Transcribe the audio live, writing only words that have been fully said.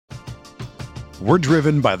We're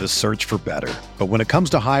driven by the search for better. But when it comes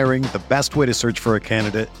to hiring, the best way to search for a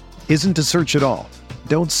candidate isn't to search at all.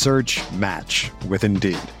 Don't search, match with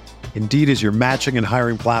Indeed. Indeed is your matching and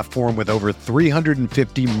hiring platform with over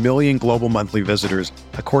 350 million global monthly visitors,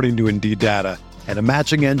 according to Indeed data, and a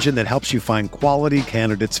matching engine that helps you find quality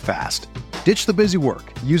candidates fast. Ditch the busy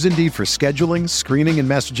work. Use Indeed for scheduling, screening, and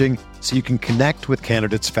messaging so you can connect with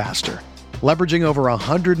candidates faster. Leveraging over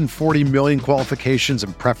 140 million qualifications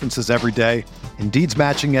and preferences every day, Indeed's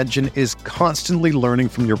matching engine is constantly learning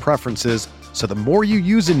from your preferences, so the more you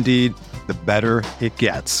use Indeed, the better it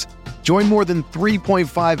gets. Join more than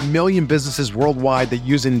 3.5 million businesses worldwide that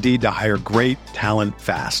use Indeed to hire great talent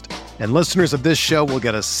fast. And listeners of this show will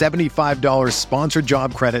get a $75 sponsored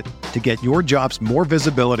job credit to get your jobs more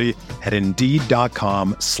visibility at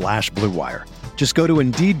Indeed.com/Blue Wire. Just go to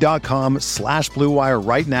Indeed.com/Blue Wire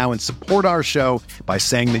right now and support our show by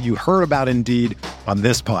saying that you heard about Indeed on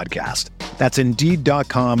this podcast. That's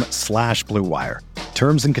Indeed.com/Blue Wire.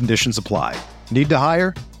 Terms and conditions apply. Need to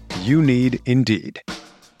hire? You need Indeed.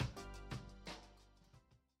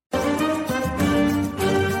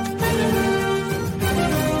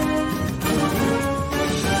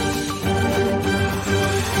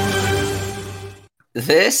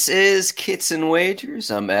 This is Kits and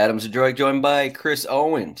Wagers. I'm Adam Zadroik, joined by Chris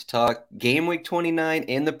Owen to talk Game Week 29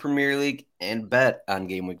 in the Premier League and bet on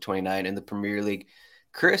Game Week 29 in the Premier League.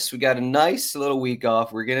 Chris, we got a nice little week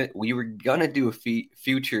off. We were gonna do a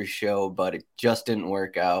future show, but it just didn't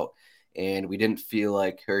work out, and you didn't feel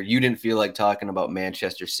like talking about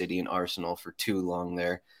Manchester City and Arsenal for too long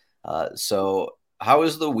there. So how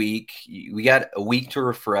was the week? We got a week to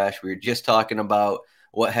refresh. We were just talking about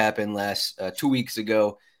what happened last 2 weeks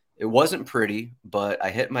ago. It wasn't pretty, but I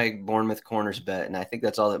hit my Bournemouth corners bet, and I think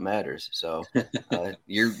that's all that matters. So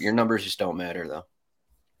your numbers just don't matter, though.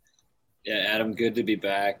 Yeah, Adam, good to be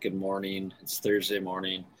back. Good morning. It's Thursday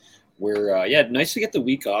morning. We're nice to get the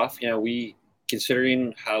week off. We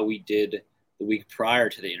considering how we did the week prior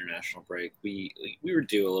to the international break, we were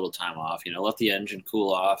due a little time off. Let the engine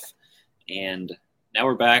cool off, and now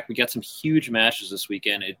we're back. We got some huge matches this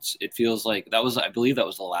weekend. It feels like I believe that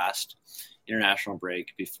was the last international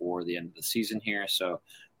break before the end of the season here. So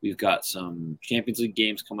we've got some Champions League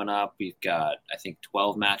games coming up. We've got, I think,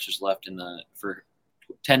 12 matches left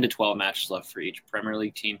 10 to 12 matches left for each Premier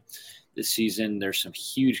League team this season. There's some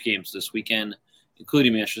huge games this weekend,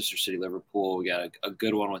 including Manchester City, Liverpool. We got a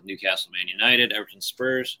good one with Newcastle, Man United, Everton,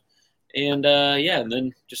 Spurs. And and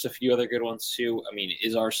then just a few other good ones too. I mean,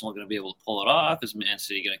 is Arsenal going to be able to pull it off? Is Man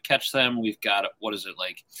City going to catch them? We've got,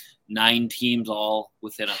 9 teams all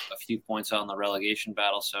within a few points on the relegation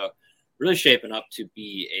battle. So really shaping up to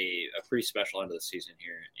be a pretty special end of the season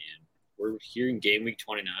here. And we're here in Game Week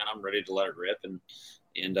 29. I'm ready to let it rip and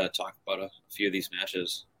talk about a few of these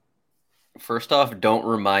matches. First off, don't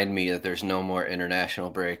remind me that there's no more international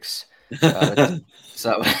breaks. So I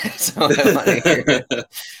want to hear.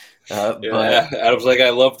 But Adam's like,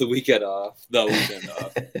 I love the weekend off. The weekend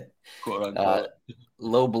off, quote unquote.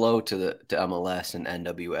 Low blow to MLS and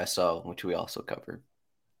NWSL, which we also covered.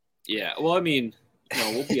 Yeah, well, I mean,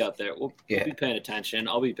 we'll be out there. We'll be paying attention.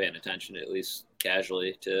 I'll be paying attention at least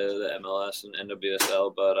casually to the MLS and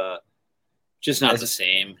NWSL, but just not the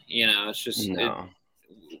same. It's just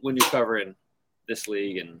when you're covering this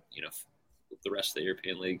league and the rest of the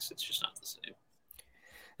European leagues, it's just not the same.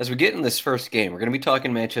 As we get in this first game, we're going to be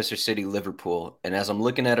talking Manchester City, Liverpool. And as I'm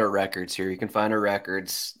looking at our records here, you can find our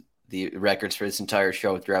records, the records for this entire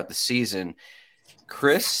show throughout the season.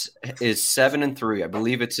 Chris is 7-3. I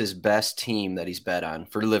believe it's his best team that he's bet on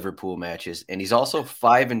for Liverpool matches. And he's also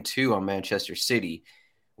 5-2 on Manchester City,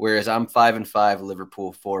 whereas I'm 5-5,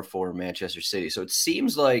 Liverpool 4-4, Manchester City. So it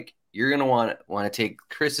seems like you're going to want to take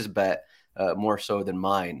Chris's bet more so than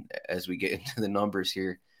mine as we get into the numbers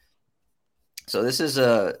here. So this is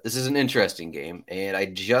an interesting game, and I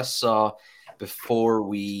just saw before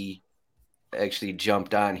we actually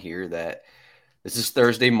jumped on here that this is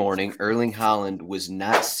Thursday morning. Erling Haaland was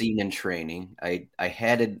not seen in training. I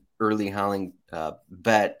had an Erling Haaland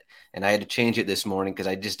bet, and I had to change it this morning because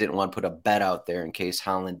I just didn't want to put a bet out there in case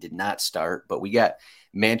Haaland did not start. But we got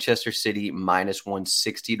Manchester City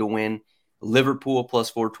 -160 to win, Liverpool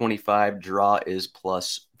 +425, draw is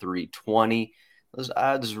 +320. Those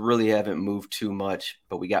odds really haven't moved too much,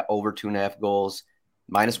 but we got over 2.5 goals,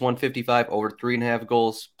 -155, over 3.5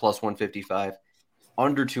 goals, +155,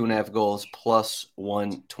 under 2.5 goals,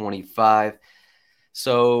 +125.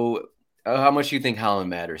 So how much do you think Haaland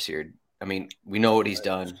matters here? I mean, we know what he's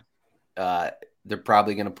done. They're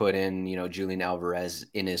probably going to put in, Julian Alvarez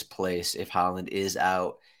in his place if Haaland is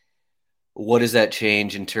out. What does that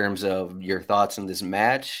change in terms of your thoughts on this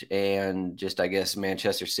match and just, I guess,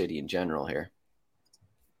 Manchester City in general here?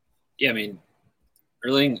 Yeah, I mean,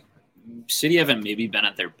 Erling City haven't maybe been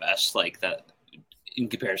at their best like that in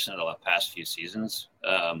comparison to the past few seasons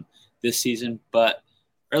this season, but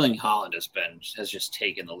Erling Haaland has just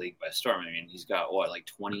taken the league by storm. I mean, he's got like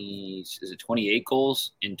 28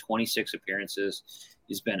 goals in 26 appearances.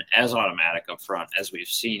 He's been as automatic up front as we've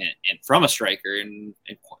seen it from a striker in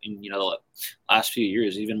the last few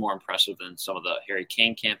years, even more impressive than some of the Harry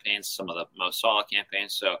Kane campaigns, some of the Mo Salah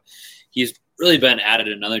campaigns. So he's really been added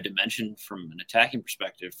another dimension from an attacking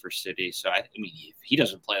perspective for City. So I mean, if he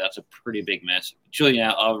doesn't play, that's a pretty big miss. Julian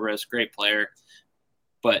Alvarez, great player,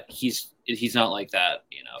 but he's not like that,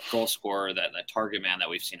 goal scorer, that target man that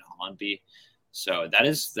we've seen Haaland be. So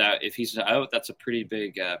if he's out, that's a pretty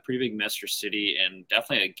big miss for City and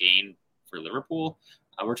definitely a gain for Liverpool.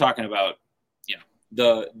 We're talking about,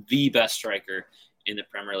 the best striker in the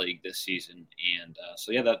Premier League this season. And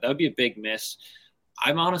so, yeah, that would be a big miss.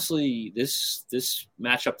 I'm honestly, this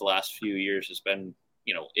matchup the last few years has been,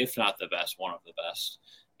 if not the best, one of the best.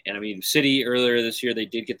 And I mean, City earlier this year, they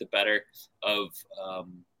did get the better of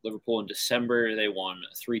Liverpool in December. They won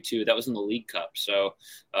 3-2. That was in the League Cup. So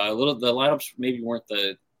the lineups maybe weren't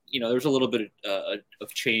there was a little bit of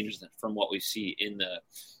change from what we see in the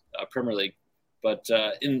Premier League. But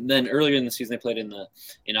then earlier in the season, they played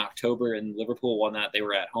in October, and Liverpool won that. They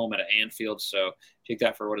were at home at Anfield. So take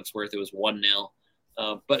that for what it's worth. It was 1-0.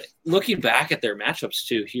 But looking back at their matchups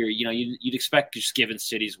too here, you'd expect, just given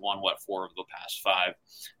City's won 4 of the past 5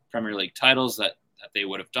 Premier League titles, that they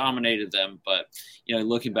would have dominated them. But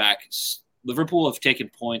looking back, Liverpool have taken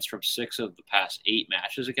points from 6 of the past 8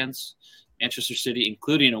 matches against Manchester City,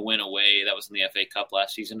 including a win away. That was in the FA Cup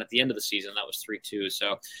last season. At the end of the season, that was 3-2.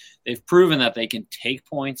 So they've proven that they can take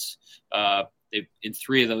points. In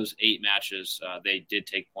 3 of those 8 matches, they did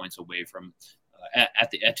take points away from at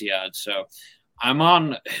the Etihad. So I'm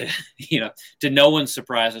on, to no one's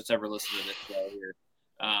surprise that's ever listened to this show here.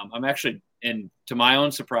 I'm actually, and to my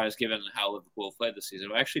own surprise, given how Liverpool played this season,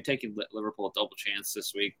 I'm actually taking Liverpool a double chance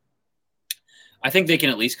this week. I think they can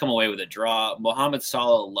at least come away with a draw. Mohamed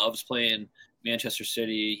Salah loves playing Manchester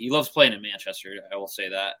City. He loves playing in Manchester, I will say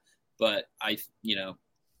that. But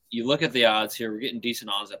you look at the odds here, we're getting decent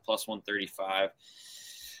odds at plus 135.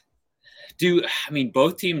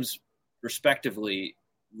 Both teams respectively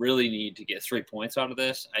really need to get 3 points out of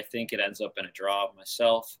this. I think it ends up in a draw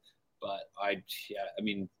myself, but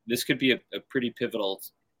this could be a pretty pivotal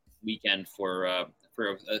weekend for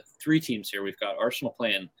 3 teams here. We've got Arsenal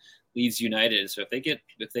playing Leeds United. So if they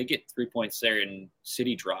get 3 points there and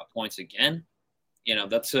City drop points again,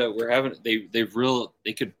 that's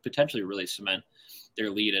they could potentially really cement their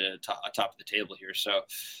lead at top of the table here. So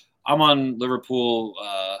I'm on Liverpool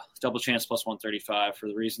double chance plus 135 for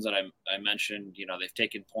the reasons that I mentioned. They've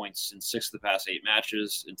taken points in 6 of the past 8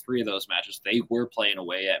 matches. In 3 of those matches, they were playing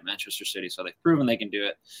away at Manchester City, so they've proven they can do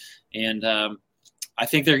it. And I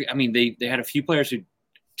think they had a few players who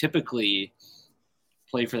typically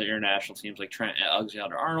play for the international teams, like Trent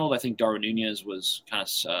Alexander-Arnold. I think Darwin Nunez was kind of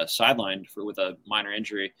sidelined with a minor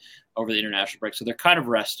injury over the international break, so they're kind of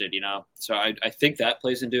rested. So I think that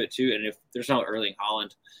plays into it too. And if there's no Erling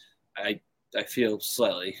Haaland, I feel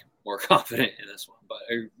slightly more confident in this one. But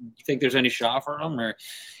you think there's any shot for them, or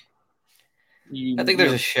I think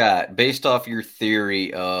there's a shot based off your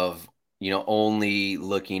theory of only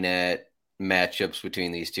looking at matchups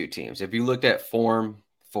between these two teams. If you looked at form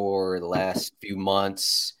for the last few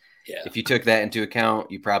months, if you took that into account,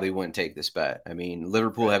 you probably wouldn't take this bet. I mean,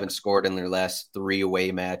 Liverpool haven't scored in their last 3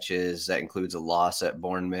 away matches. That includes a loss at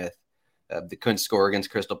Bournemouth. They couldn't score against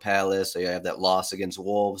Crystal Palace. They have that loss against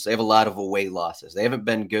Wolves. They have a lot of away losses. They haven't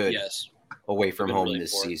been good away from home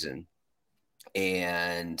this season.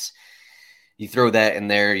 And you throw that in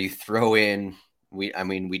there, you throw in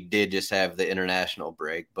we did just have the international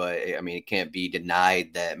break, but it can't be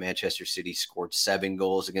denied that Manchester City scored 7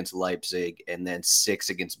 goals against Leipzig and then 6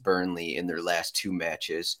 against Burnley in their last 2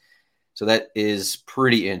 matches. So that is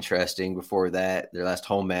pretty interesting. Before that, their last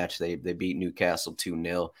home match, they beat Newcastle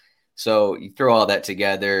 2-0. So you throw all that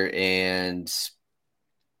together, and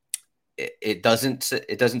it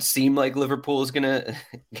doesn't seem like Liverpool is gonna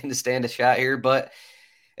stand a shot here. But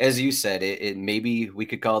as you said, it maybe we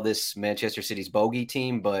could call this Manchester City's bogey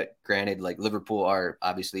team. But granted, like, Liverpool are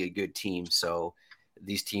obviously a good team, so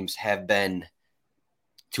these teams have been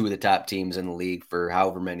 2 of the top teams in the league for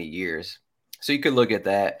however many years. So you could look at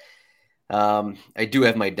that. I do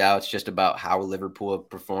have my doubts just about how Liverpool have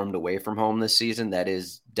performed away from home this season. That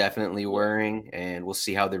is definitely worrying, and we'll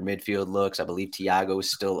see how their midfield looks. I believe Thiago is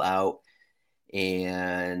still out.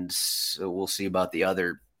 And so we'll see about the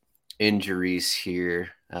other injuries here.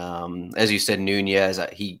 As you said, Nunez,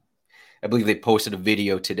 I believe they posted a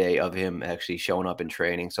video today of him actually showing up in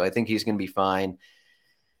training. So I think he's going to be fine.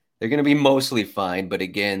 They're going to be mostly fine. But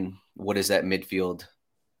again, what does that midfield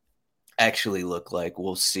actually look like?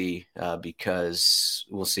 We'll see, because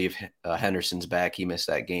we'll see if Henderson's back. He missed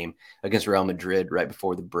that game against Real Madrid right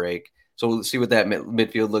before the break. So we'll see what that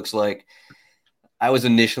midfield looks like. I was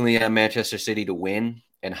initially on Manchester City to win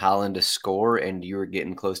and Haaland to score, and you were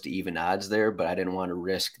getting close to even odds there, but I didn't want to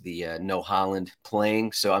risk the no Haaland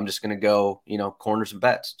playing. So I'm just going to go, corners and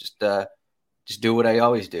bets. Just do what I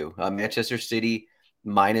always do. Manchester City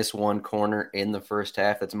 -1 corner in the first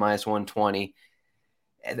half. That's -120.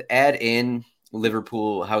 Add in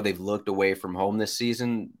Liverpool, how they've looked away from home this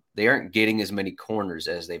season. They aren't getting as many corners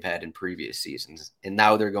as they've had in previous seasons. And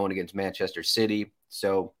now they're going against Manchester City.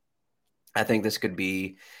 So I think this could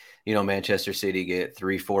be, Manchester City get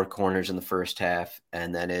 3-4 corners in the first half,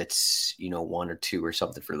 and then it's, 1 or 2 or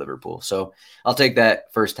something for Liverpool. So I'll take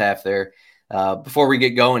that first half there. Before we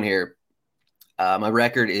get going here, my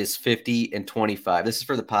record is 50-25. This is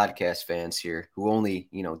for the podcast fans here who only,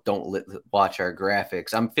 don't watch our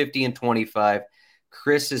graphics. I'm 50-25.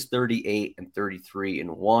 Chris is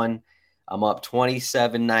 38-33-1. I'm up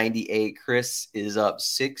 27-98. Chris is up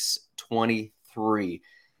 6-23.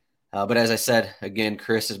 But as I said, again,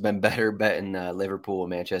 Chris has been better betting Liverpool and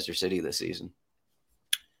Manchester City this season.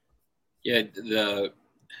 Yeah,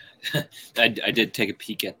 I did take a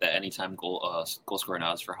peek at the anytime goal scoring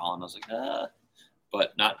odds for Haaland. I was like,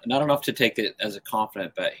 but not enough to take it as a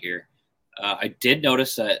confident bet here. I did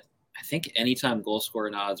notice that I think anytime goal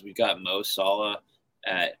scoring odds, we got Mo Salah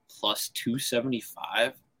at +275.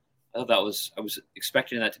 I thought I was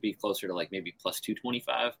expecting that to be closer to like maybe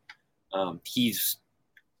 +225. He's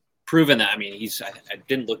proven that. I mean, I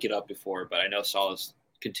didn't look it up before, but I know Salah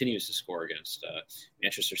continues to score against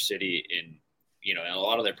Manchester City in a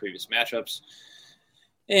lot of their previous matchups.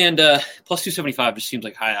 And +275 just seems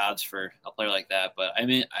like high odds for a player like that. But I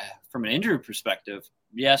mean, from an injury perspective,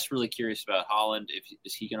 yes, really curious about Haaland.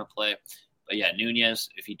 Is he going to play? But yeah, Nunez,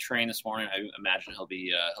 if he trained this morning, I imagine he'll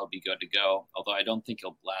be good to go. Although I don't think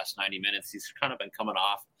he'll last 90 minutes. He's kind of been coming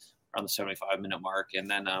off around the 75-minute mark. And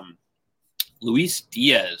then Luis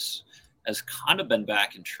Diaz has kind of been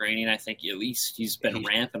back in training. I think at least he's been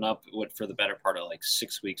ramping up for the better part of like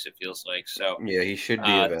 6 weeks, it feels like. So yeah, he should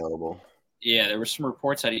be available. Yeah, there were some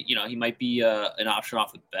reports that he might be an option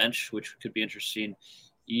off the bench, which could be interesting.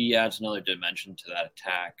 He adds another dimension to that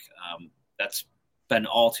attack. That's been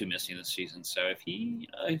all too missing this season. So if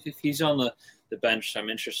he's on the bench, I'm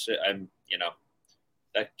interested.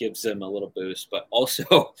 That gives them a little boost. But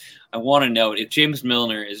also, I want to note, if James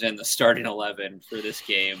Milner is in the starting 11 for this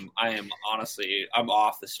game, I'm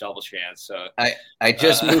off this double chance. So I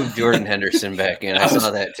just moved Jordan Henderson back in. I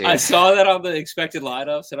saw that too. I saw that on the expected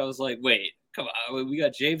lineups, and I was like, wait, come on. We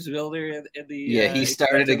got James Milner in the yeah, he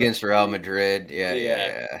started against Real Madrid.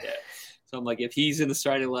 Yeah. So I'm like, if he's in the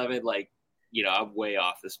starting 11, I'm way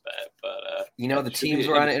off this bet. But the teams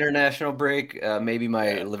were on an international break. Maybe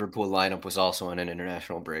my Liverpool lineup was also on an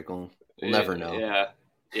international break. We'll never know.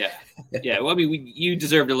 Yeah. Well, I mean, you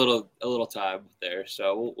deserved a little time there,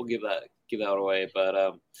 so we'll give that away.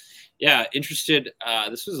 But interested.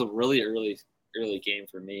 This was a really early game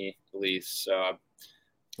for me, at least. So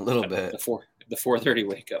a little bit. The 4:30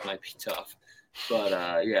 wake up might be tough, but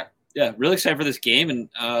really excited for this game and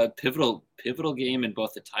pivotal game in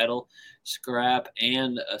both the title scrap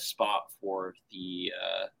and a spot for the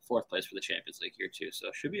fourth place for the Champions League here too.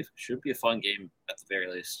 So should be a fun game at the very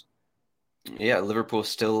least. Yeah, Liverpool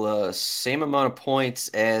still same amount of points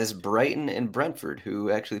as Brighton and Brentford,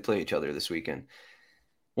 who actually play each other this weekend.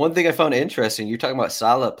 One thing I found interesting, you're talking about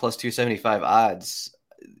Salah +275 odds.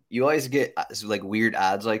 You always get like weird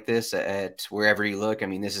odds like this at wherever you look. I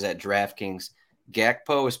mean, this is at DraftKings.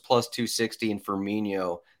 Gakpo is +260 and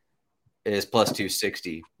Firmino is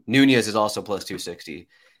 +260. Nunez is also +260.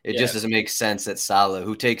 It just doesn't make sense that Salah,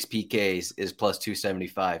 who takes PKs, is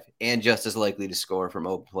 +275 and just as likely to score from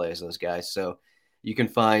open play as those guys. So you can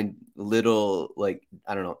find little,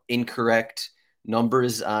 incorrect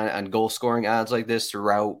numbers on goal scoring odds like this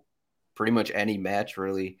throughout pretty much any match,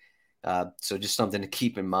 really. So just something to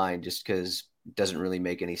keep in mind, just because it doesn't really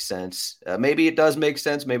make any sense. Maybe it does make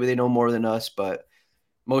sense. Maybe they know more than us, but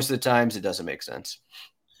most of the times it doesn't make sense.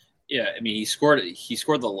 Yeah, I mean, he scored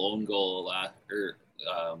the lone goal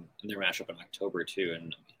in their matchup in October too,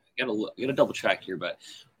 and I gotta double check here, but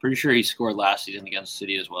pretty sure he scored last season against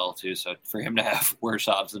City as well too. So for him to have worse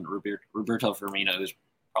odds than Roberto Firmino, who's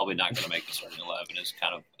probably not going to make the starting 11, is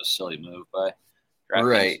kind of a silly move by DraftKings.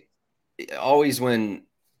 Right. always when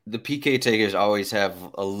the PK takers always have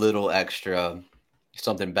a little extra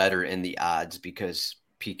something better in the odds because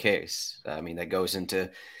PKs. I mean, that goes into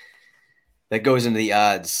the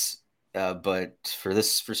odds. But for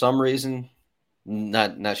some reason,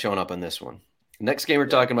 not showing up on this one. Next game we're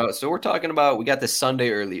talking about. So we got the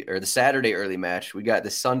Saturday early match. We got the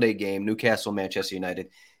Sunday game, Newcastle, Manchester United,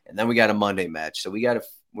 and then we got a Monday match. So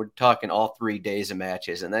we're talking all 3 days of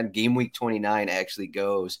matches, and then game week 29 actually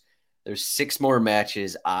goes. There's 6 more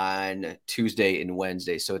matches on Tuesday and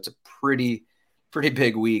Wednesday, so it's a pretty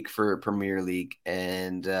big week for Premier League,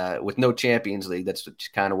 and with no Champions League, that's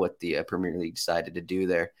kind of what the Premier League decided to do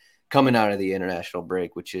there, coming out of the international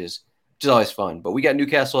break, which is always fun. But we got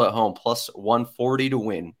Newcastle at home plus 140 to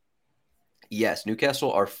win. Yes,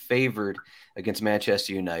 Newcastle are favored against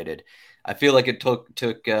Manchester United. I feel like it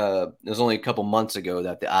was only a couple months ago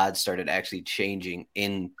that the odds started actually changing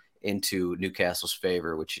into Newcastle's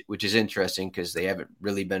favor, which is interesting because they haven't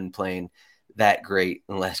really been playing that great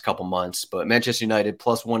in the last couple months. But Manchester United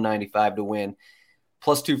plus 195 to win,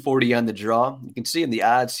 plus 240 on the draw. You can see in the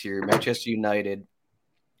odds here, Manchester United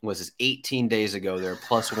was 18 days ago. They're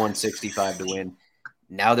plus 165 to win.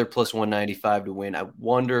 Now they're plus 195 to win. I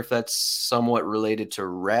wonder if that's somewhat related to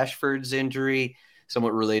Rashford's injury,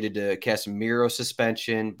 somewhat related to Casemiro's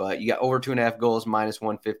suspension. But you got over 2.5 goals, minus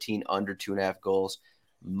 115, under 2.5 goals,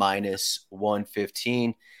 minus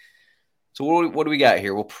 115. So what do we got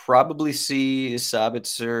here? We'll probably see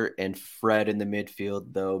Sabitzer and Fred in the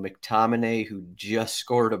midfield, though. McTominay, who just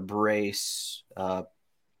scored a brace, I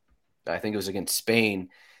think it was against Spain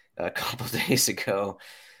a couple days ago.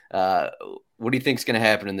 What do you think is going to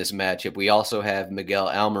happen in this matchup? We also have Miguel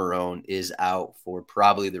Almiron is out for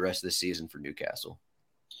probably the rest of the season for Newcastle.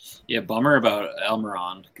 Yeah, bummer about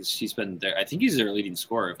Almiron because he's been there. I think he's their leading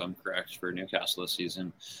scorer, if I'm correct, for Newcastle this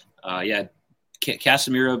season.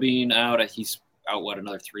 Casemiro being out, he's out,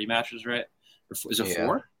 another 3 matches, right? Or is it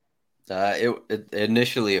 4? It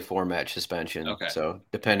initially a 4-match suspension. Okay. So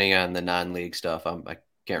depending on the non-league stuff, I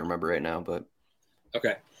can't remember right now, but.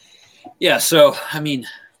 Okay. Yeah, so, I mean,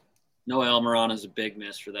 Noah Almiron is a big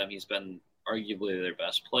miss for them. He's been arguably their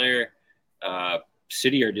best player.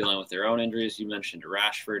 City are dealing with their own injuries. You mentioned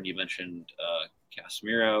Rashford. You mentioned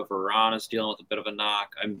Casemiro. Varane is dealing with a bit of a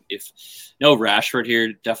knock. Rashford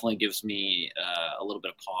here definitely gives me a little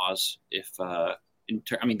bit of pause.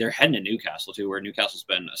 They're heading to Newcastle too, where Newcastle's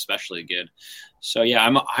been especially good. So yeah,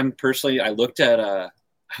 I'm personally. I looked at. I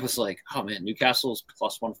was like, oh man, Newcastle's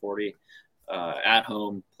plus 140 at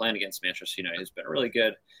home playing against Manchester United has been really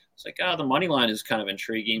good. It's like, the money line is kind of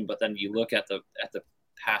intriguing, but then you look at the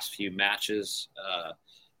past few matches.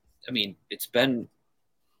 It's been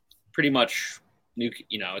pretty much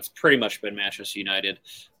it's pretty much been Manchester United.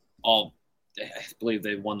 I believe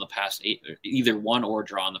they won the past 8, either won or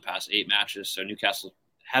drawn the past 8 matches. So Newcastle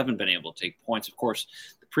haven't been able to take points. Of course,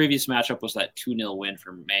 the previous matchup was that 2-0 win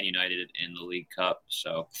for Man United in the League Cup.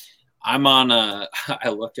 So I'm on I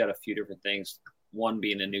looked at a few different things. One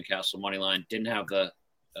being the Newcastle money line. Didn't have the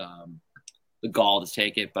gall to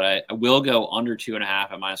take it, but I will go under 2.5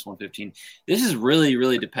 at minus 115. This is really,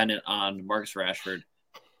 really dependent on Marcus Rashford.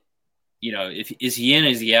 Is he in,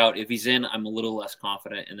 is he out? If he's in, I'm a little less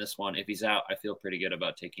confident in this one. If he's out, I feel pretty good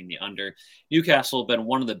about taking the under. Newcastle have been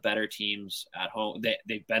one of the better teams at home.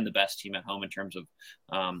 They've been the best team at home in terms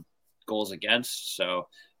of goals against. So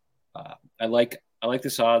I like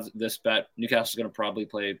this bet. Newcastle's going to probably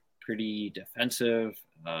play pretty defensive.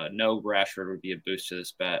 No Rashford would be a boost to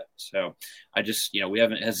this bet. So I just,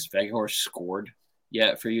 has Veghorst scored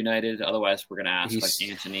yet for United? Otherwise, we're going to ask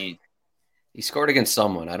Anthony. He scored against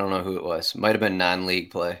someone. I don't know who it was. Might have been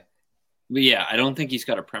non-league play. But yeah, I don't think he's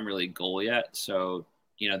got a Premier League goal yet. So,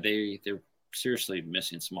 they're seriously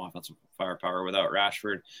missing some offensive firepower without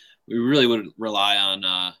Rashford. We really would rely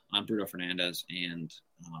on Bruno Fernandes and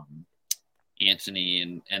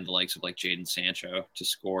Anthony and the likes of like Jadon Sancho to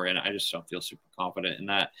score. And I just don't feel super confident in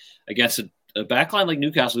that against a backline like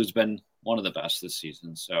Newcastle, who's been one of the best this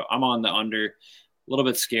season. So I'm on the under. A little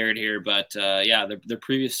bit scared here, but their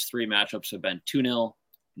previous 3 matchups have been 2-0,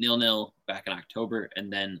 0-0 back in October,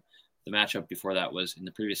 and then the matchup before that was in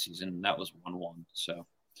the previous season, and that was 1-1. So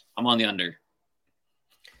I'm on the under.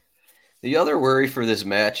 The other worry for this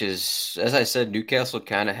match is, as I said, Newcastle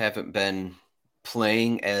kind of haven't been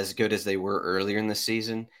playing as good as they were earlier in the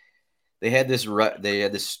season. They had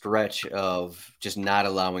this stretch of just not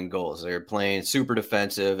allowing goals. They were playing super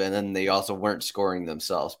defensive, and then they also weren't scoring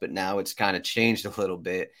themselves. But now it's kind of changed a little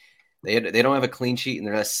bit. They don't have a clean sheet in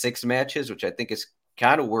their last 6 matches, which I think is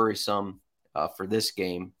kind of worrisome for this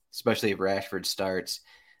game, especially if Rashford starts.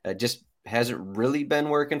 Just hasn't really been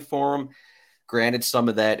working for them. Granted, some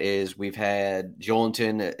of that is we've had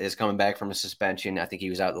Jolinton is coming back from a suspension. I think he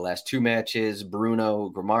was out the last 2 matches. Bruno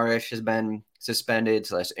Guimaraes has been suspended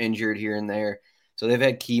 / injured here and there. So they've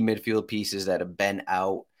had key midfield pieces that have been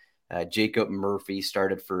out. Jacob Murphy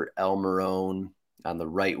started for El Marone on the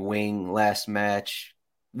right wing last match.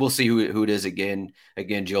 We'll see who it is again.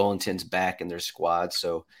 Again, Jolinton's back in their squad,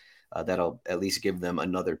 so that'll at least give them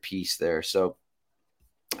another piece there. So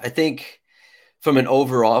I think from an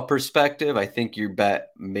overall perspective, I think your bet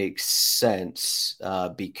makes sense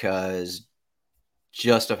because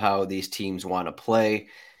just of how these teams want to play.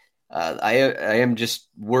 I am just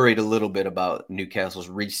worried a little bit about Newcastle's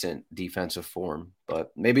recent defensive form,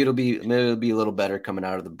 but maybe it'll be a little better coming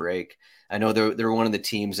out of the break. I know they're one of the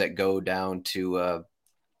teams that go down to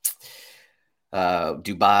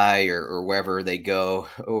Dubai or wherever they go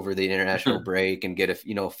over the international break and get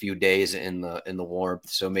a few days in the warmth.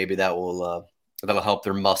 So maybe that'll help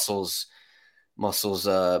their muscles.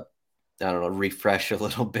 I don't know, refresh a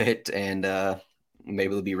little bit, and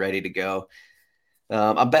maybe they'll be ready to go.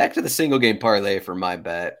 I'm back to the single game parlay for my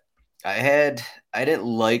bet. I didn't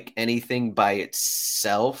like anything by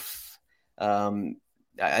itself.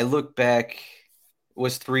 I look back, it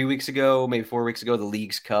was 3 weeks ago, maybe 4 weeks ago, the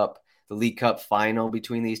League Cup final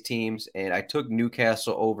between these teams, and I took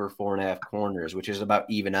Newcastle over 4.5 corners, which is about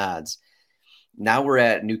even odds. Now we're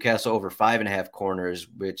at Newcastle over 5.5 corners,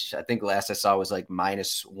 which I think last I saw was like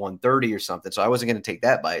minus 130 or something. So I wasn't going to take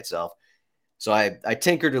that by itself. So I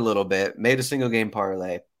tinkered a little bit, made a single game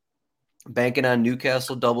parlay, banking on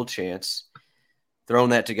Newcastle double chance,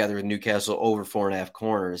 throwing that together with Newcastle over 4.5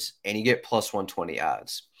 corners, and you get plus 120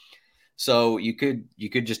 odds. So you could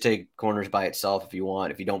just take corners by itself if you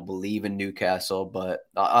want, if you don't believe in Newcastle. But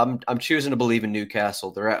I'm choosing to believe in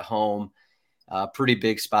Newcastle. They're at home, pretty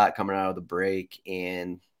big spot coming out of the break,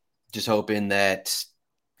 and just hoping that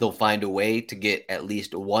they'll find a way to get at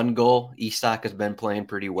least one goal. Isak has been playing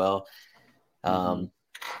pretty well.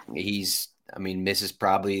 Misses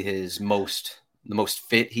probably the most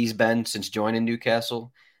fit he's been since joining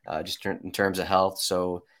Newcastle, just in terms of health.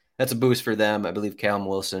 So that's a boost for them. I believe Callum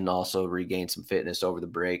Wilson also regained some fitness over the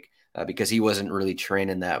break because he wasn't really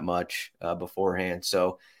training that much beforehand.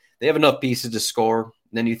 So they have enough pieces to score.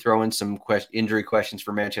 Then you throw in some injury questions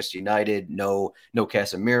for Manchester United. No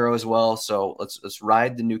Casemiro as well. So let's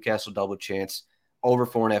ride the Newcastle double chance over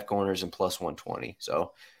 4.5 corners and plus 120.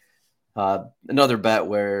 So another bet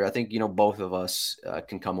where I think, both of us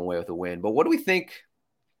can come away with a win. But what do we think?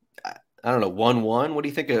 I don't know, 1-1. What do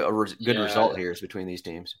you think a good result here is between these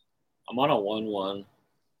teams? I'm on a 1-1,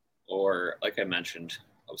 or like I mentioned,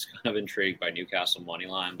 I was kind of intrigued by Newcastle money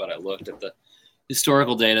line, but I looked at the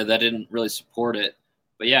historical data that didn't really support it.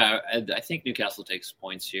 But yeah, I think Newcastle takes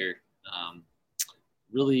points here.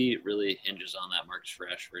 Really, really hinges on that Marcus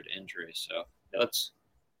Rashford injury. So yeah,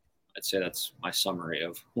 I'd say that's my summary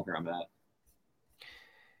of where I'm at.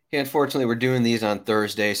 Yeah, unfortunately, we're doing these on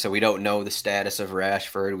Thursday, so we don't know the status of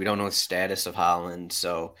Rashford. We don't know the status of Haaland.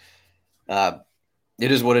 So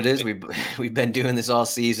it is what it is. We've been doing this all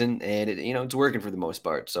season, and it's working for the most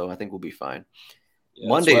part. So I think we'll be fine. Yeah,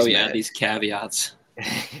 Monday's that's why we add these caveats.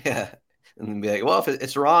 Yeah, and then be like, well, if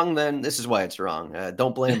it's wrong, then this is why it's wrong.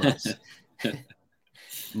 Don't blame us.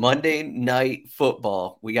 Monday night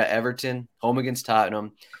football. We got Everton home against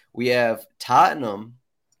Tottenham. We have Tottenham,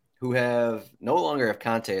 who no longer have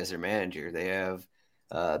Conte as their manager. They have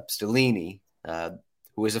Stellini,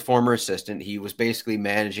 who is a former assistant. He was basically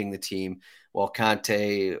managing the team while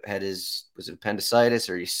Conte had was it appendicitis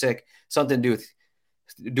or he's sick, something to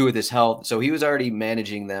do with his health. So he was already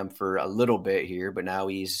managing them for a little bit here, but now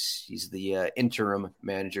he's the interim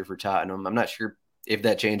manager for Tottenham. I'm not sure if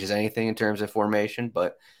that changes anything in terms of formation,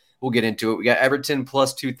 but we'll get into it. We got Everton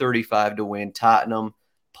plus 235 to win, Tottenham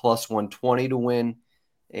plus 120 to win.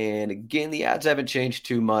 And again, the odds haven't changed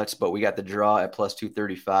too much, but we got the draw at plus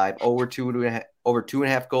 235. Over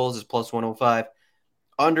 2.5 goals is plus 105.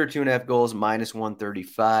 Under 2.5 goals, minus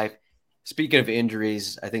 135. Speaking of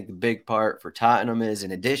injuries, I think the big part for Tottenham is,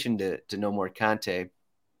 in addition to no more Conte,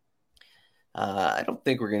 I don't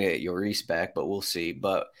think we're going to get Lloris back, but we'll see.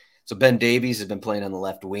 So Ben Davies has been playing on the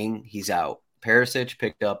left wing. He's out. Perisic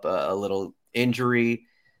picked up a little injury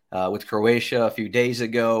with Croatia a few days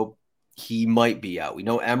ago. He might be out. We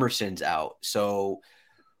know Emerson's out. So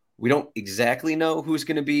we don't exactly know who's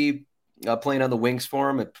going to be playing on the wings for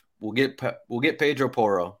him. We'll get Pedro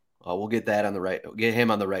Porro. We'll get that on the right. We'll get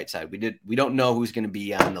him on the right side. We don't know who's going to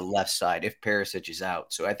be on the left side if Perisic is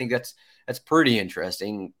out. So I think that's pretty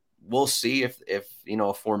interesting. We'll see if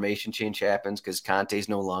a formation change happens because Conte's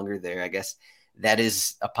no longer there. I guess that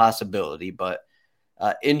is a possibility, but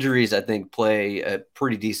injuries I think play a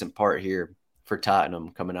pretty decent part here for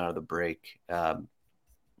Tottenham coming out of the break.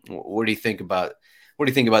 What do you think about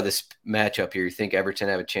this matchup here? You think Everton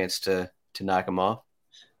have a chance to knock them off?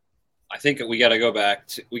 I think we got to go back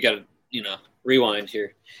to rewind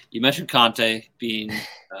here. You mentioned Conte being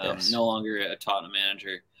Yes. no longer a Tottenham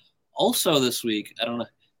manager. Also this week, I don't know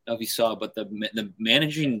if you saw, but the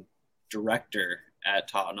managing director at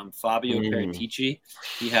Tottenham, Fabio Paratici,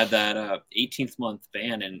 he had that 18th month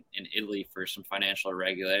ban in Italy for some financial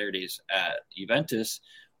irregularities at Juventus.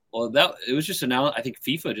 Well, it was just announced. I think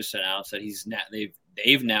FIFA just announced that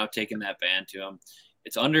they've now taken that ban to him.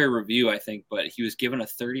 It's under review, I think, but he was given a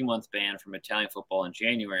 30-month ban from Italian football in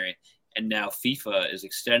January, and now FIFA is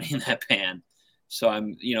extending that ban. So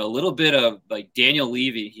I'm, a little bit of like Daniel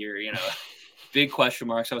Levy here, big question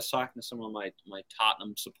marks. I was talking to some of my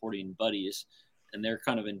Tottenham supporting buddies, and they're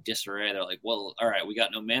kind of in disarray. They're like, well, all right, we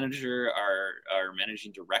got no manager. Our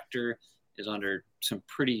managing director is under some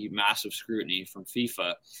pretty massive scrutiny from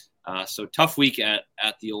FIFA. So tough week at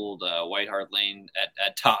the old White Hart Lane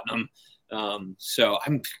at Tottenham. So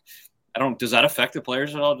does that affect the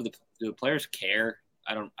players at all? Do the players care?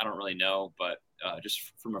 I don't really know, but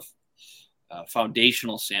just from a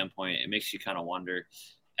foundational standpoint, it makes you kind of wonder.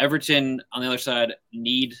 Everton on the other side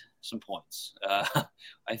need some points.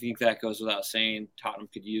 I think that goes without saying. Tottenham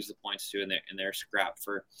could use the points too in their scrap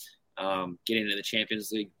for getting into the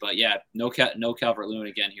Champions League. But yeah, no Calvert-Lewin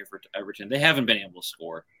again here for Everton. They haven't been able to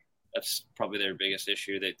score. That's probably their biggest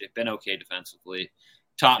issue. They've been okay defensively.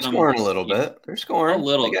 Tottenham scoring a little bit. They're scoring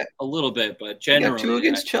a little bit, but generally two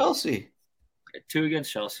against Chelsea. Two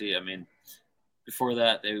against Chelsea. I mean, before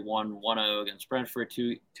that they won 1-0 against Brentford.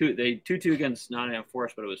 2-2 against Nottingham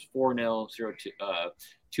Forest, but it was 4-0,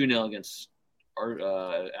 2-0 against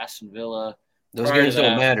Aston Villa. Those games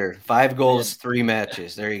don't matter. 5 goals, 3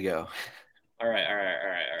 matches. There you go. All right.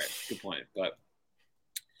 Good point. But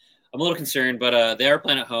I'm a little concerned, but they are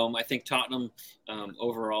playing at home. I think Tottenham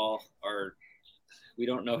overall we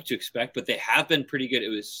don't know what to expect, but they have been pretty good. It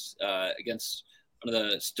was against one of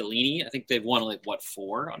the Stellini. I think they've won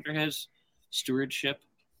 4 under his stewardship,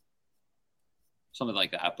 something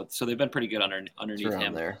like that. But so they've been pretty good underneath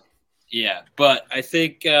him there. Yeah, but I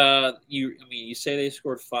think you say they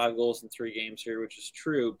scored 5 goals in 3 games here, which is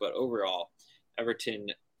true, but overall, Everton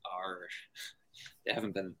they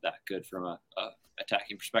haven't been that good from a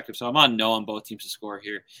attacking perspective. So I'm on no on both teams to score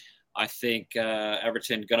here. I think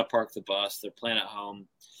Everton gonna park the bus. They're playing at home.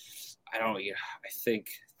 I think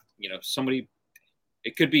somebody.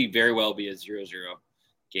 It could be very well be a 0-0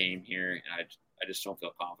 game here, and I just don't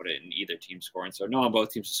feel confident in either team scoring. So no on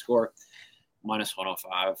both teams to score.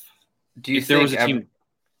 -105. Do you if think there was a team?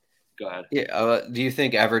 Go ahead. Yeah. Do you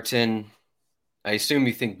think Everton? I assume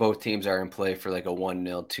you think both teams are in play for like a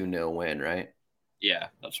 1-0, 2-0 win, right? Yeah,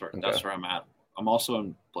 that's where I'm at. I'm also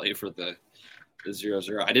in play for the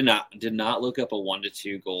 0-0. I did not look up a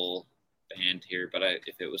 1-2 goal band here, but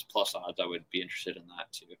if it was plus odds, I would be interested in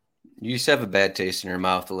that too. You used to have a bad taste in your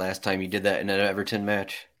mouth the last time you did that in an Everton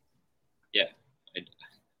match. Yeah,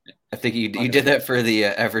 I think you did that for the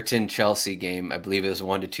Everton-Chelsea game. I believe it was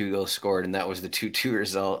 1-2 goals scored, and that was the 2-2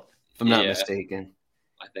 result, if I'm not mistaken.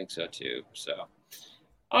 I think so too. So,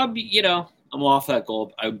 I'm off that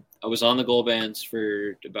goal. I was on the goal bands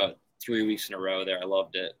for about 3 weeks in a row there. I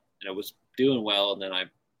loved it, and it was doing well, and then I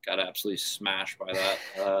got absolutely smashed by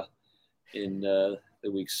that in the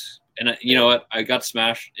weeks. And you know what? I got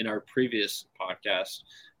smashed in our previous podcast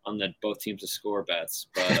on the both teams to score bets,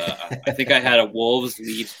 but I think I had a Wolves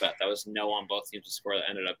Leeds bet that was no on both teams to score that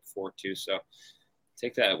ended up 4-2. So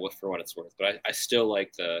take that for what it's worth. But I still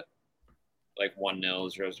like the 1-0,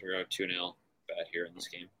 0-0, 2-0 bet here in this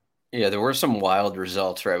game. Yeah, there were some wild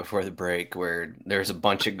results right before the break where there's a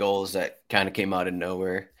bunch of goals that kind of came out of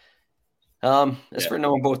nowhere. As for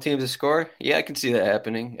knowing both teams to score, yeah, I can see that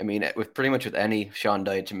happening. I mean, with any Sean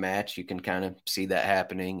Dyche match, you can kind of see that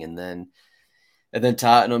happening. And then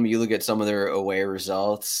Tottenham, you look at some of their away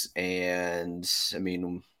results, and I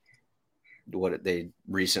mean, what they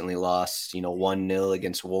recently lost, 1-0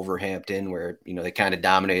 against Wolverhampton, where they kind of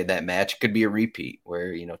dominated that match. It could be a repeat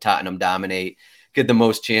where Tottenham dominate, get the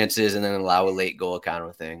most chances, and then allow a late goal kind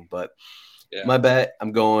of thing. But my bet,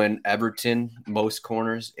 I'm going Everton, most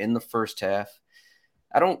corners in the first half.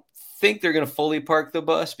 I don't think they're going to fully park the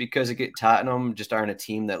bus because Tottenham just aren't a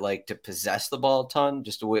team that like to possess the ball a ton,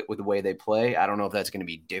 just with the way they play. I don't know if that's going to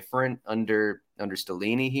be different under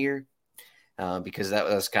Stellini here, because that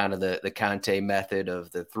was kind of the Conte method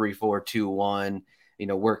of the 3-4-2-1,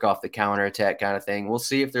 work off the counterattack kind of thing. We'll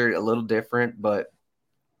see if they're a little different, but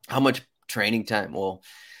how much training time? Well,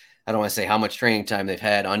 I don't want to say how much training time they've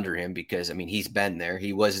had under him because, I mean, he's been there.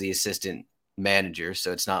 He was the assistant manager,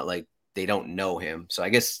 so it's not like they don't know him. So I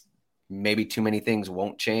guess maybe too many things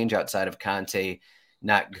won't change outside of Conte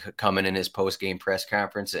not coming in his post-game press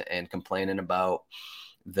conference and complaining about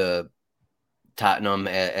the Tottenham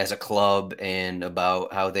as a club and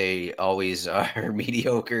about how they always are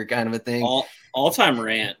mediocre kind of a thing. All-time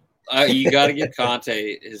rant. You got to give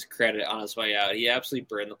Conte his credit on his way out. He absolutely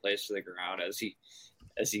burned the place to the ground as he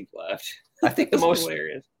left. I think the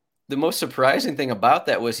most surprising thing about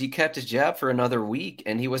that was he kept his job for another week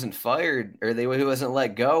and he wasn't fired, or he wasn't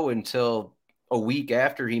let go until a week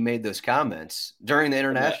after he made those comments during the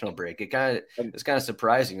international break. It's kind of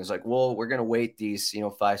surprising. It was like, well, we're going to wait these,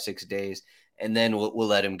 5-6 days and then we'll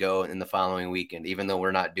let him go in the following weekend, even though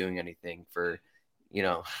we're not doing anything for,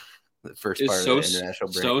 the first part of the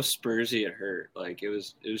international break. So Spursy, it hurt. Like it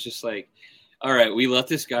was just like, all right, we let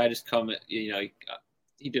this guy just come,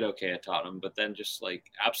 he did okay at Tottenham, but then just like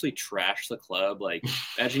absolutely trash the club. Like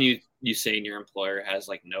imagine you saying your employer has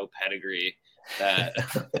like no pedigree, that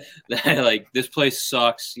like this place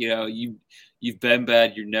sucks. You've been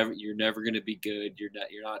bad. You're never going to be good.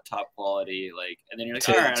 You're not top quality. Like, and then you're like,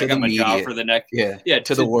 all right, I got my job for the next,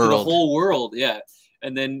 to the world, to the whole world. Yeah.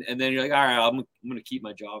 And then you're like, all right, I'm going to keep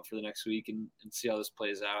my job for the next week and see how this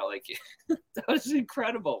plays out. Like that was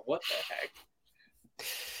incredible. What the heck?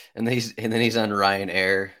 And then he's on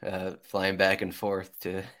Ryanair, flying back and forth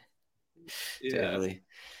to Italy.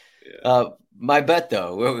 Yeah. My bet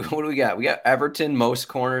though, what do we got? We got Everton most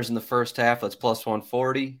corners in the first half. That's plus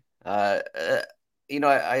 140. I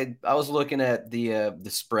was looking at the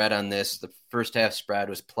spread on this. The first half spread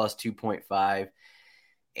was plus 2.5,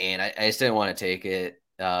 and I just didn't want to take it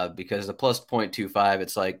because the plus 0.25.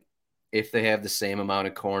 It's like if they have the same amount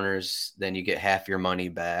of corners, then you get half your money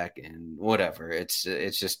back and whatever. It's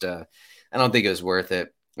just I don't think it was worth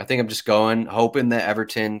it. I think I'm just hoping that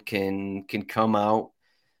Everton can come out.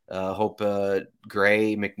 Hope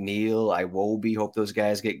Gray, McNeil, Iwobi, hope those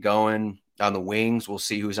guys get going on the wings. We'll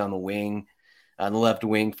see who's on the wing. On the left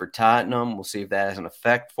wing for Tottenham, we'll see if that has an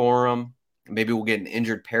effect for them. Maybe we'll get an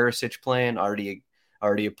injured Perisic playing, already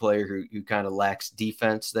a player who kind of lacks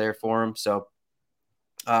defense there for him. So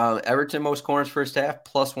Everton most corners first half,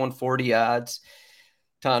 plus 140 odds.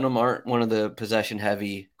 Tottenham aren't one of the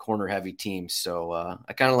possession-heavy, corner-heavy teams, so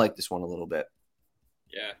I kind of like this one a little bit.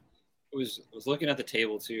 Yeah. I was looking at the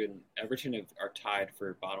table too, and Everton are tied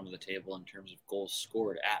for bottom of the table in terms of goals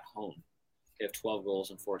scored at home. They have 12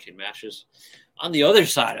 goals in 14 matches. On the other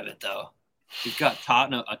side of it, though, we've got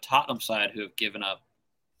a Tottenham side who have given up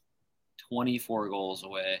 24 goals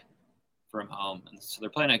away from home, and so they're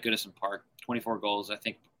playing at Goodison Park. 24 goals, I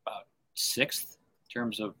think, about sixth in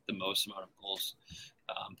terms of the most amount of goals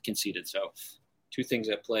conceded. So, two things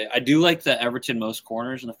at play. I do like the Everton most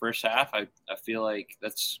corners in the first half. I feel like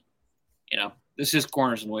that's. This is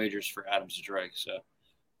corners and wagers for Adam Zdrojek, so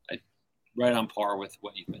right on par with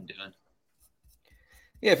what you've been doing.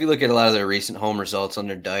 Yeah, if you look at a lot of their recent home results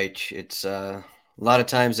under Deitch, it's a lot of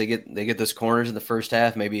times they get those corners in the first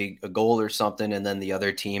half, maybe a goal or something, and then the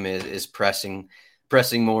other team is pressing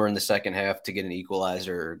more in the second half to get an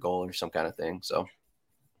equalizer or a goal or some kind of thing. So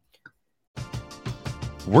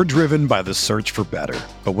we're driven by the search for better,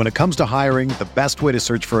 but when it comes to hiring, the best way to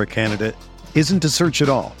search for a candidate isn't to search at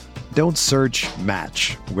all. Don't search,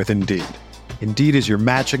 match with Indeed. Indeed is your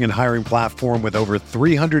matching and hiring platform with over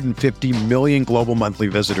 350 million global monthly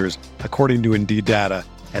visitors, according to Indeed data,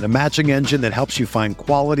 and a matching engine that helps you find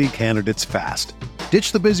quality candidates fast.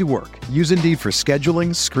 Ditch the busy work. Use Indeed for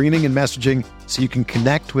scheduling, screening, and messaging so you can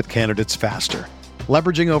connect with candidates faster.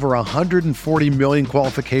 Leveraging over 140 million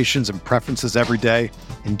qualifications and preferences every day,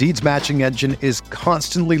 Indeed's matching engine is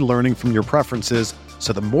constantly learning from your preferences,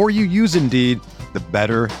 so the more you use Indeed, the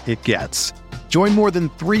better it gets. Join more than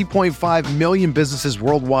 3.5 million businesses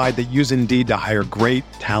worldwide that use Indeed to hire great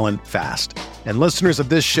talent fast. And listeners of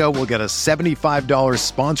this show will get a $75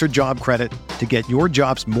 sponsored job credit to get your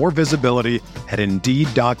jobs more visibility at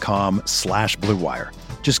Indeed.com/Blue Wire.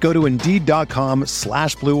 Just go to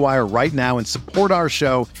Indeed.com/Blue Wire right now and support our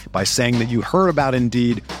show by saying that you heard about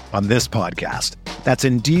Indeed on this podcast. That's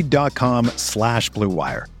Indeed.com/Blue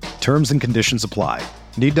Wire. Terms and conditions apply.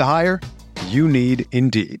 Need to hire? You need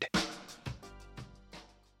Indeed.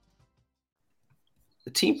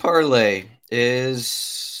 The team parlay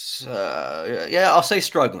is, I'll say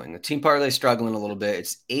struggling. The team parlay is struggling a little bit.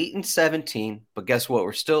 It's 8-17, but guess what?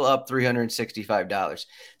 We're still up $365.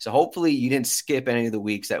 So hopefully you didn't skip any of the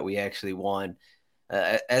weeks that we actually won.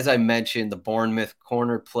 As I mentioned, the Bournemouth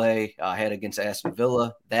corner play I had against Aston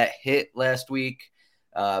Villa, that hit last week.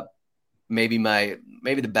 Maybe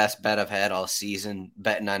the best bet I've had all season,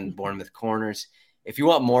 betting on Bournemouth corners. If you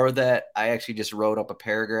want more of that, I actually just wrote up a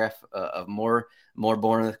paragraph of more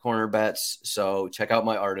Bournemouth corner bets. So check out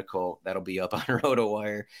my article. That'll be up on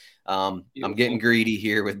RotoWire. I'm getting greedy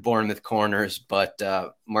here with Bournemouth corners, but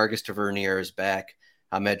Marcus Tavernier is back.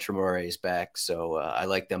 Ahmed Traore is back. So I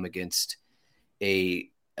like them against a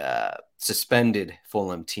suspended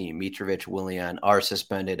Fulham team. Mitrovic, Willian are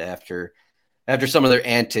suspended after some of their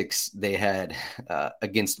antics they had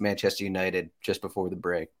against Manchester United just before the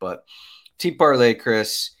break. But team parlay,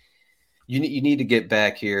 Chris, you need to get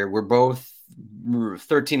back here. We're both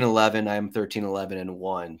 13-11. I'm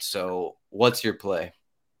 13-11-1. So what's your play?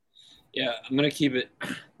 Yeah, I'm going to keep it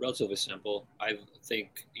relatively simple. I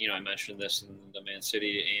think, I mentioned this in the Man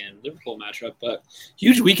City and Liverpool matchup, but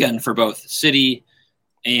huge weekend for both City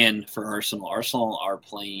and for Arsenal. Arsenal are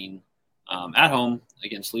playing at home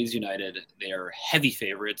against Leeds United. They are heavy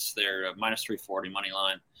favorites. They're minus 340 money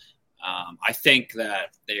line. I think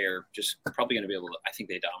that they're just probably going to be able to. I think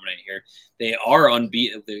they dominate here. They are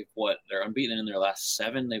unbeaten. They're unbeaten in their last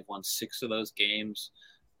 7. They've won 6 of those games.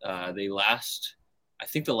 I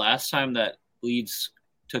think the last time that Leeds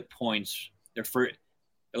took points, they're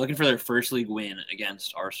looking for their first league win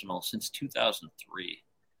against Arsenal since 2003.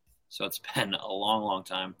 So it's been a long, long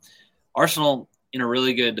time. Arsenal in a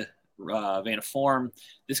really good vein of form.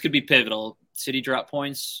 This could be pivotal. City drop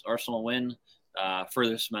points, Arsenal win.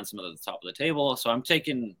 Further cements them at the top of the table. So I'm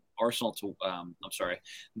taking Arsenal to.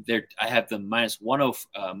 I have them minus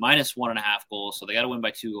 1.5 goals. So they got to win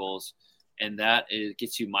by 2 goals, and that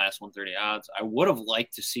gets you minus 130 odds. I would have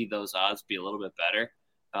liked to see those odds be a little bit better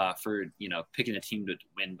for picking a team to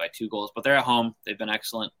win by 2 goals, but they're at home. They've been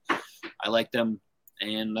excellent. I like them,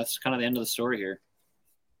 and that's kind of the end of the story here.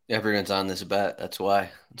 Everyone's on this bet. That's why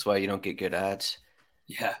you don't get good odds.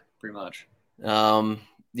 Yeah, pretty much.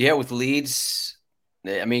 Yeah, with Leeds,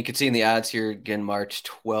 I mean, you can see in the odds here again, March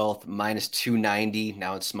 12th, minus 290.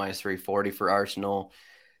 Now it's minus 340 for Arsenal.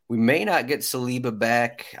 We may not get Saliba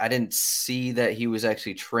back. I didn't see that he was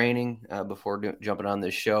actually training before jumping on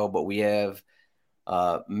this show, but we have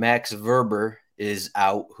Max Verber is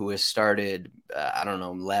out, who has started,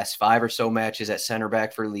 last 5 or so matches at center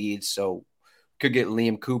back for Leeds. So could get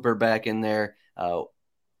Liam Cooper back in there.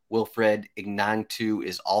 Wilfred Ignantu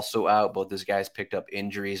is also out. Both those guys picked up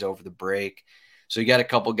injuries over the break. So you got a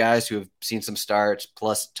couple guys who have seen some starts,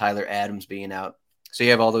 plus Tyler Adams being out. So you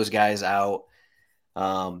have all those guys out.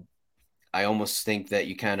 I almost think that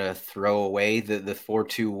you kind of throw away the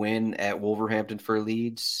 4-2 win at Wolverhampton for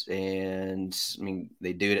Leeds. And I mean,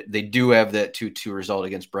 they do have that 2-2 result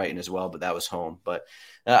against Brighton as well, but that was home. But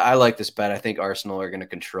I like this bet. I think Arsenal are going to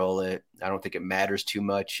control it. I don't think it matters too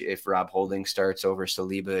much if Rob Holding starts over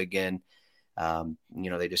Saliba again.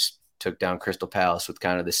 They just took down Crystal Palace with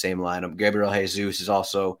kind of the same lineup. Gabriel Jesus is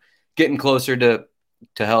also getting closer to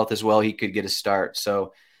health as well. He could get a start.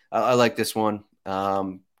 So I like this one.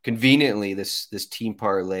 Conveniently, this team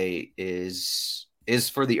parlay is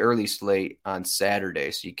for the early slate on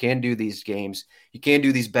Saturday. So you can do these games. You can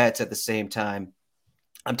do these bets at the same time.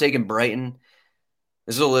 I'm taking Brighton.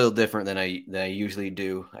 This is a little different than I usually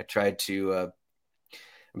do. I'm trying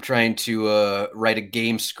to write a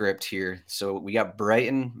game script here. So we got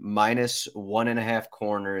Brighton minus 1.5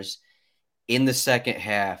 corners in the second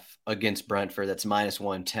half against Brentford. That's minus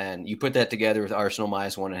 110. You put that together with Arsenal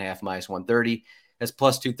minus 1.5, minus 130. That's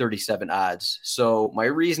plus 237 odds. So my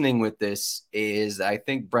reasoning with this is I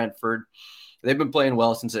think Brentford, they've been playing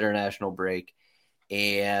well since the international break.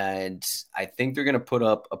 And I think they're going to put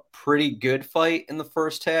up a pretty good fight in the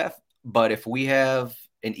first half. But if we have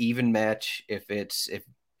an even match, if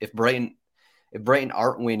Brighton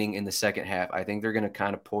aren't winning in the second half, I think they're going to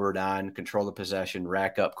kind of pour it on, control the possession,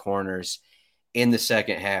 rack up corners in the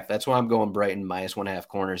second half. That's why I'm going Brighton minus 1.5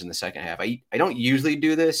 corners in the second half. I don't usually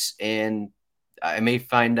do this, and I may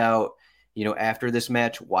find out, after this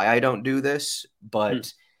match why I don't do this.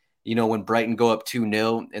 But when Brighton go up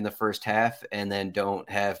 2-0 in the first half and then don't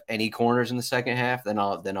have any corners in the second half, then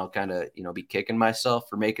I'll kind of, be kicking myself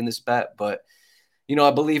for making this bet. But,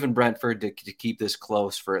 I believe in Brentford to keep this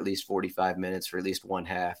close for at least 45 minutes, for at least one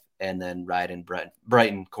half, and then ride in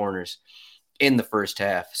Brighton corners in the first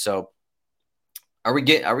half. So are we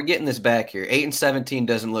getting this back here? 8-17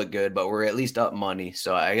 doesn't look good, but we're at least up money.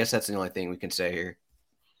 So I guess that's the only thing we can say here.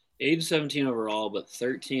 8-17 overall, but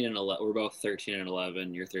 13-11. We're both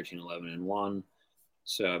 13-11. You're 13-11-1.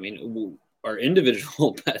 So I mean, our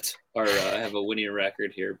individual bets have a winning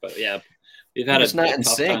record here. But yeah, we've had it's not in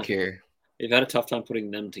sync here. We've had a tough time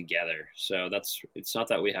putting them together. So it's not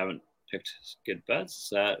that we haven't picked good bets. It's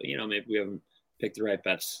that maybe we haven't picked the right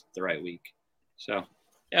bets the right week. So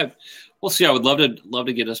Yeah, we'll see. I would love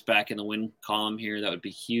to get us back in the win column here. That would be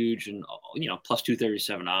huge. And plus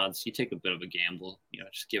 237 odds. You take a bit of a gamble,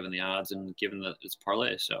 just given the odds and given that it's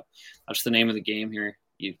parlay. So that's the name of the game here.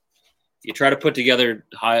 You try to put together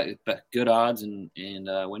good odds and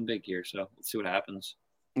win big here. So let's see what happens.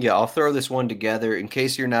 Yeah, I'll throw this one together in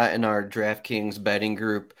case you're not in our DraftKings betting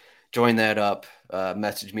group. Join that up.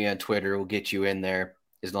 Message me on Twitter. We'll get you in there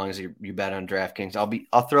as long as you bet on DraftKings.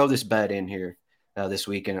 I'll throw this bet in here this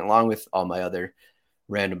weekend, along with all my other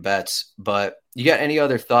random bets. But you got any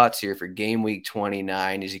other thoughts here for Game Week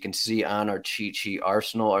 29? As you can see on our cheat sheet,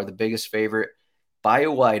 Arsenal are the biggest favorite by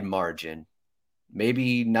a wide margin.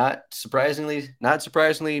 Maybe not surprisingly,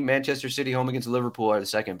 Manchester City home against Liverpool are the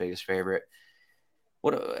second biggest favorite.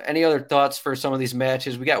 Any other thoughts for some of these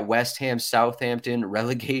matches? We got West Ham, Southampton,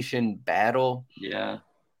 relegation battle. Yeah.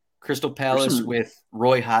 Crystal Palace with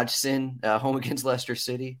Roy Hodgson home against Leicester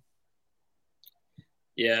City.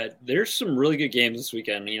 Yeah, there's some really good games this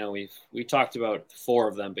weekend. We talked about 4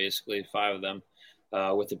 of them, basically 5 of them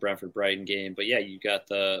with the Brentford Brighton game. But yeah, you got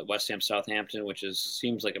the West Ham Southampton, which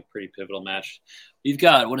seems like a pretty pivotal match. You've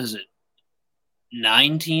got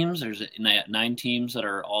 9 teams. There's 9 teams that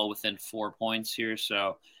are all within 4 points here.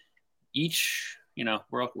 So each,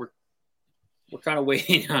 we're kind of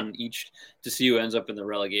waiting on each to see who ends up in the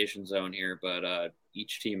relegation zone here. But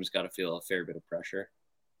each team has got to feel a fair bit of pressure.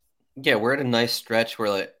 Yeah, we're at a nice stretch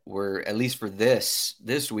where we're at least for this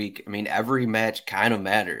week. I mean, every match kind of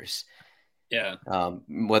matters. Yeah.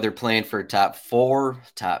 Whether playing for top 4,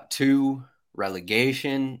 top 2,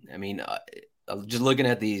 relegation. I mean, just looking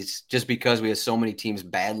at these, just because we have so many teams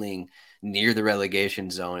battling near the relegation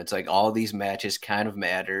zone, it's like all these matches kind of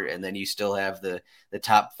matter. And then you still have the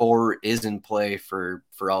top 4 is in play for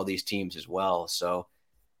all these teams as well. So,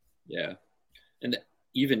 yeah. And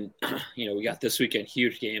even, we got this weekend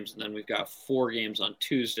huge games, and then we've got 4 games on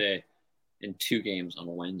Tuesday and 2 games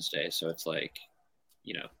on Wednesday. So it's like,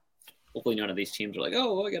 hopefully none of these teams are like,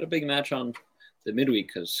 oh, I got a big match on the midweek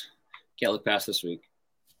because can't look past this week.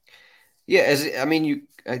 Yeah, we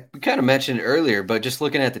kind of mentioned earlier, but just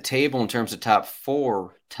looking at the table in terms of top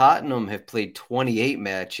 4, Tottenham have played 28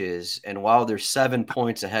 matches, and while they're 7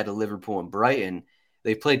 points ahead of Liverpool and Brighton,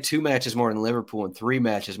 they've played 2 matches more than Liverpool and 3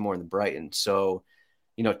 matches more than Brighton. So,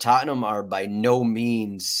 Tottenham are by no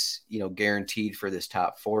means, guaranteed for this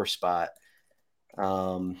top 4 spot.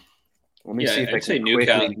 Let me see if I'd say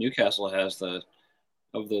Newcastle has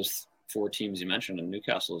of those 4 teams you mentioned, and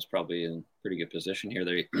Newcastle is probably in pretty good position here.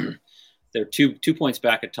 They're 2 points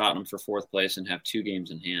back at Tottenham for 4th place and have 2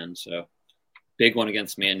 games in hand. So big one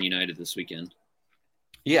against Man United this weekend.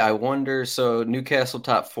 Yeah, I wonder. So Newcastle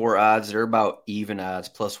top 4 odds, they're about even odds,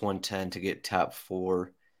 plus 110 to get top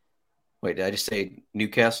 4. Wait, did I just say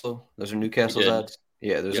Newcastle? Those are Newcastle's odds?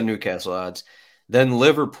 Yeah, those are Newcastle odds. Then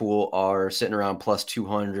Liverpool are sitting around plus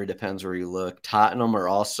 200, depends where you look. Tottenham are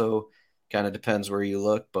also, kind of depends where you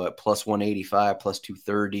look, but plus 185, plus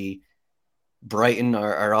 230. Brighton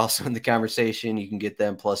are also in the conversation. You can get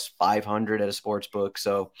them plus 500 at a sports book.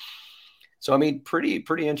 So I mean, pretty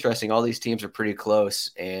interesting. All these teams are pretty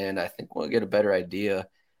close, and I think we'll get a better idea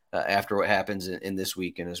after what happens in this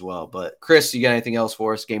weekend as well. But Chris, you got anything else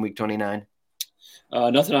for us? Game week 29.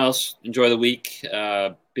 Nothing else. Enjoy the week.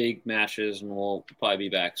 Big matches, and we'll probably be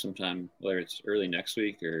back sometime, whether it's early next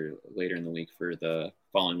week or later in the week for the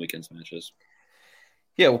following weekend's matches.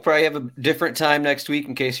 Yeah, we'll probably have a different time next week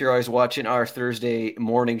in case you're always watching our Thursday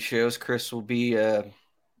morning shows. Chris will be, I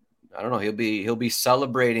don't know, he'll be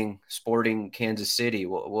celebrating Sporting Kansas City.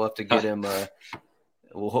 We'll have to get him.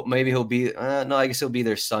 Maybe he'll be. No, I guess he'll be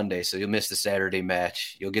there Sunday, so you'll miss the Saturday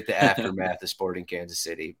match. You'll get the aftermath of Sporting Kansas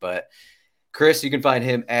City. But Chris, you can find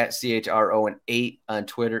him at CHRO8 on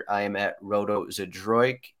Twitter. I am at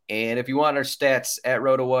RotoZadroik. And if you want our stats at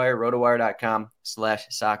RotoWire,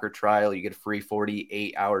 rotowire.com/soccer trial, you get a free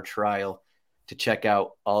 48-hour trial to check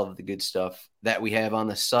out all of the good stuff that we have on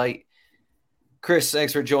the site. Chris,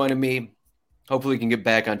 thanks for joining me. Hopefully we can get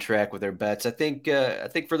back on track with our bets. I think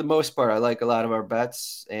for the most part, I like a lot of our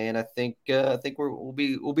bets, and I think we'll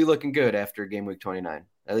be looking good after game week 29.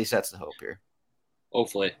 At least that's the hope here.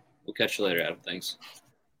 Hopefully. We'll catch you later, Adam. Thanks.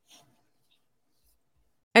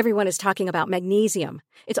 Everyone is talking about magnesium.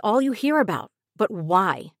 It's all you hear about. But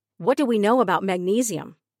why? What do we know about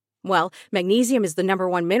magnesium? Well, magnesium is the number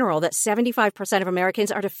 1 mineral that 75% of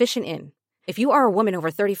Americans are deficient in. If you are a woman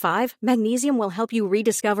over 35, magnesium will help you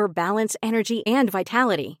rediscover balance, energy, and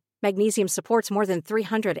vitality. Magnesium supports more than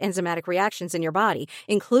 300 enzymatic reactions in your body,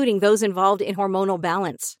 including those involved in hormonal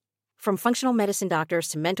balance. From functional medicine doctors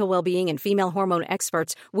to mental well-being and female hormone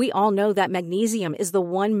experts, we all know that magnesium is the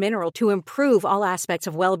one mineral to improve all aspects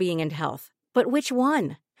of well-being and health. But which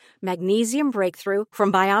one? Magnesium Breakthrough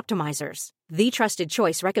from Bioptimizers, the trusted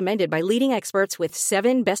choice recommended by leading experts with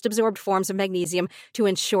 7 best-absorbed forms of magnesium to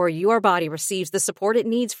ensure your body receives the support it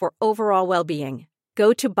needs for overall well-being.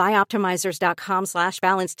 Go to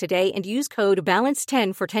bioptimizers.com/balance today and use code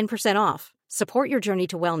BALANCE10 for 10% off. Support your journey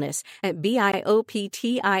to wellness at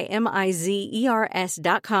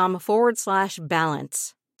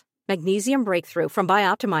bioptimizers.com/balance. Magnesium Breakthrough from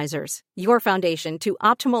Bioptimizers, your foundation to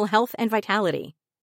optimal health and vitality.